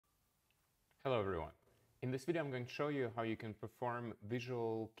Hello everyone. In this video I'm going to show you how you can perform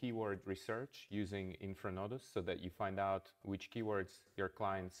visual keyword research using InfraNodus so that you find out which keywords your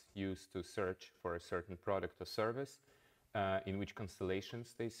clients use to search for a certain product or service, in which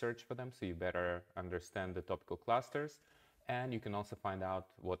constellations they search for them, so you better understand the topical clusters, and you can also find out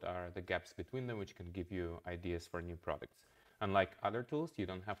what are the gaps between them, which can give you ideas for new products. Unlike other tools, you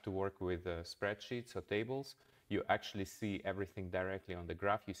don't have to work with spreadsheets or tables. You actually see everything directly on the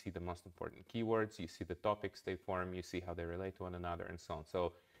graph. You see the most important keywords, you see the topics they form, you see how they relate to one another, and so on.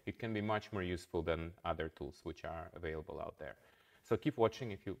 So it can be much more useful than other tools which are available out there. So keep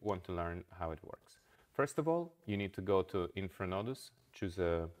watching if you want to learn how it works. First of all, you need to go to InfraNodus, choose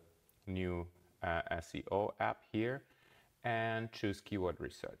a new SEO app here, and choose keyword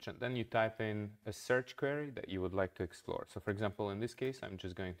research. And then you type in a search query that you would like to explore. So for example, in this case, I'm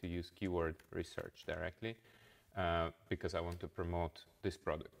just going to use keyword research directly. Because I want to promote this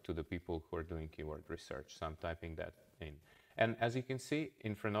product to the people who are doing keyword research. So I'm typing that in. And as you can see,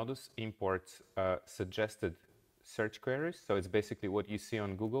 InfraNodus imports suggested search queries. So it's basically what you see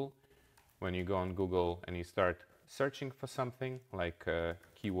on Google. When you go on Google and you start searching for something like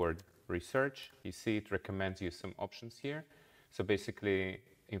keyword research, you see it recommends you some options here. So basically,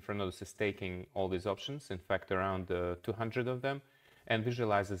 InfraNodus is taking all these options, in fact, around 200 of them, and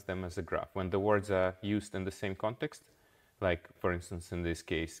visualizes them as a graph. When the words are used in the same context, like for instance in this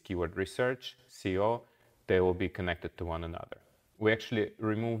case keyword research, SEO, they will be connected to one another. We actually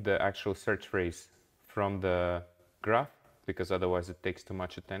remove the actual search phrase from the graph because otherwise it takes too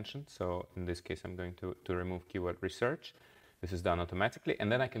much attention. So in this case I'm going to remove keyword research. This is done automatically,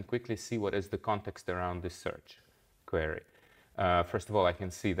 and then I can quickly see what is the context around this search query. First of all, I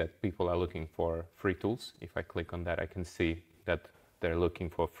can see that people are looking for free tools. If I click on that, I can see that they're looking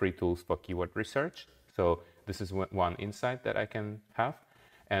for free tools for keyword research. So this is one insight that I can have.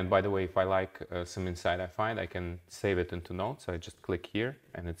 And by the way, if I like some insight I find, I can save it into notes. So I just click here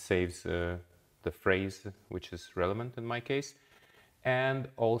and it saves the phrase which is relevant in my case. And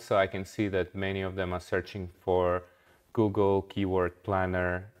also I can see that many of them are searching for Google, keyword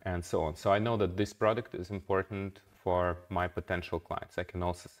planner, and so on. So I know that this product is important for my potential clients. I can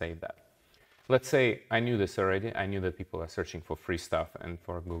also save that. Let's say I knew this already. I knew that people are searching for free stuff and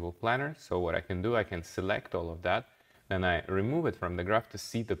for Google Planner. So what I can do, I can select all of that. Then I remove it from the graph to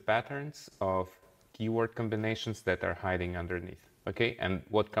see the patterns of keyword combinations that are hiding underneath. Okay, and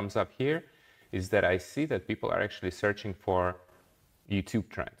what comes up here is that I see that people are actually searching for YouTube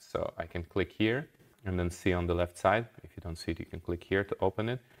trends. So I can click here and then see on the left side. If you don't see it, you can click here to open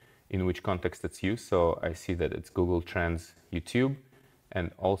it, in which context it's used. So I see that it's Google Trends YouTube. And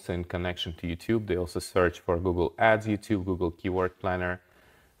also in connection to YouTube, they also search for Google Ads YouTube, Google Keyword Planner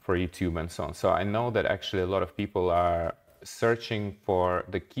for YouTube, and so on. So I know that actually a lot of people are searching for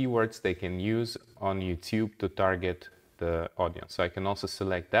the keywords they can use on YouTube to target the audience. So I can also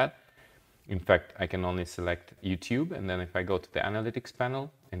select that. In fact, I can only select YouTube, and then if I go to the analytics panel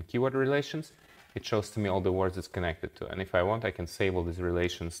and keyword relations, it shows to me all the words it's connected to. And if I want, I can save all these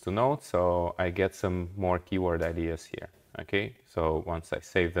relations to notes, so I get some more keyword ideas here. Okay, so once I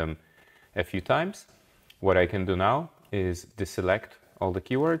save them a few times, what I can do now is deselect all the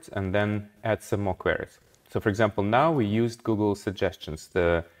keywords and then add some more queries. So for example, now we used Google suggestions,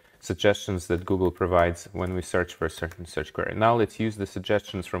 the suggestions that Google provides when we search for a certain search query. Now let's use the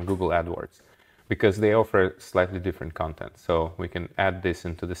suggestions from Google AdWords because they offer slightly different content. So we can add this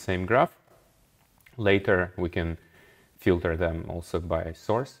into the same graph. Later, we can filter them also by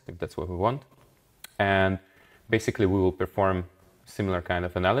source if that's what we want. And basically, we will perform similar kind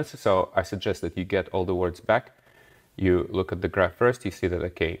of analysis. So I suggest that you get all the words back. You look at the graph first, you see that,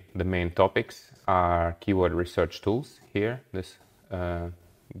 okay, the main topics are keyword research tools here, this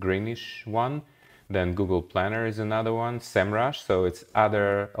greenish one. Then Google Planner is another one, SEMrush, so it's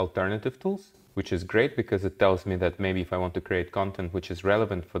other alternative tools, which is great because it tells me that maybe if I want to create content which is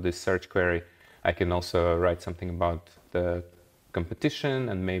relevant for this search query, I can also write something about the competition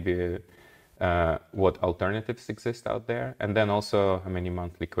and maybe what alternatives exist out there, and then also how many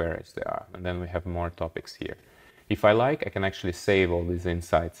monthly queries there are. And then we have more topics here. If I like, I can actually save all these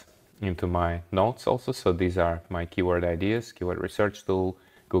insights into my notes also. So these are my keyword ideas, keyword research tool,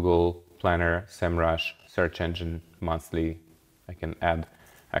 Google Planner, SEMrush, search engine, monthly. I can add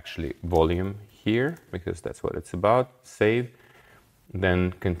actually volume here because that's what it's about. Save,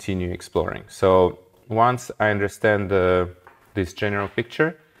 then continue exploring. So once I understand this general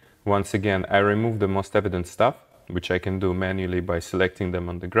picture, once again, I remove the most evident stuff, which I can do manually by selecting them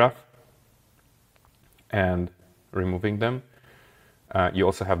on the graph and removing them. You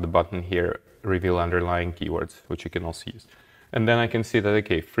also have the button here, reveal underlying keywords, which you can also use. And then I can see that,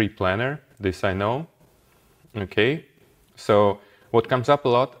 okay, free planner, this I know. Okay, so what comes up a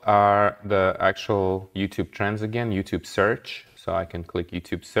lot are the actual YouTube trends again, YouTube search. So I can click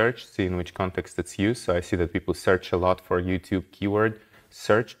YouTube search, see in which context it's used. So I see that people search a lot for YouTube keyword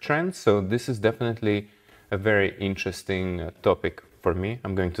search trends. So this is definitely a very interesting topic for me.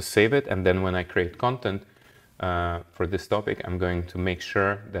 I'm going to save it, and then when I create content for this topic, I'm going to make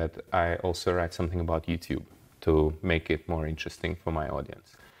sure that I also write something about YouTube to make it more interesting for my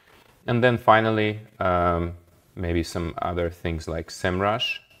audience. And then finally, maybe some other things like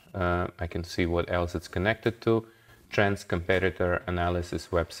SEMrush. I can see what else it's connected to. Trends, competitor, analysis,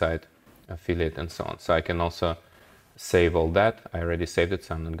 website, affiliate, and so on. So I can also save all that. I already saved it,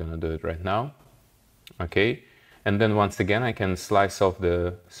 so I'm not going to do it right now. Okay, and then once again, I can slice off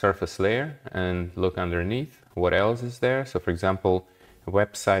the surface layer and look underneath what else is there. So for example,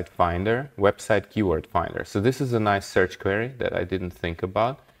 website finder, website keyword finder. So this is a nice search query that I didn't think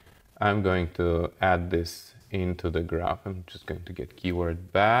about. I'm going to add this into the graph. I'm just going to get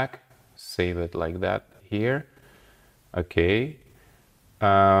keyword back, save it like that here. Okay,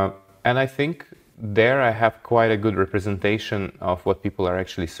 and I think there I have quite a good representation of what people are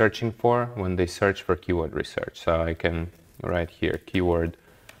actually searching for when they search for keyword research. So I can write here keyword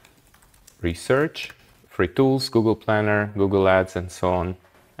research, free tools, Google Planner, Google Ads, and so on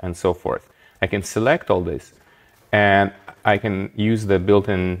and so forth. I can select all this, and I can use the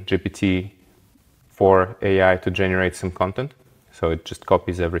built-in GPT-4 AI to generate some content. So it just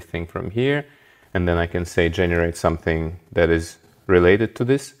copies everything from here, and then I can say generate something that is related to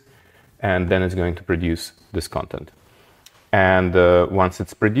this, and then it's going to produce this content. And once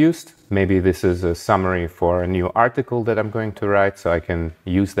it's produced, maybe this is a summary for a new article that I'm going to write, so I can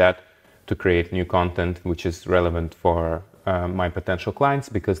use that to create new content which is relevant for my potential clients,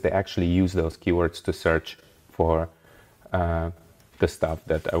 because they actually use those keywords to search for the stuff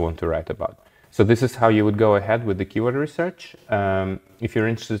that I want to write about. So this is how you would go ahead with the keyword research. If you're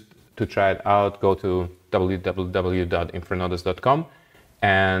interested to try it out, go to www.infranodus.com,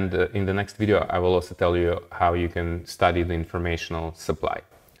 and in the next video I will also tell you how you can study the informational supply.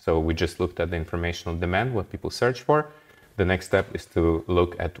 So we just looked at the informational demand, what people search for. The next step is to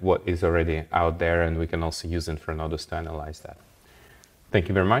look at what is already out there, and we can also use InfraNodus to analyze that. Thank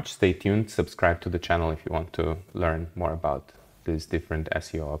you very much. Stay tuned. Subscribe to the channel if you want to learn more about these different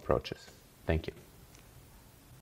SEO approaches. Thank you.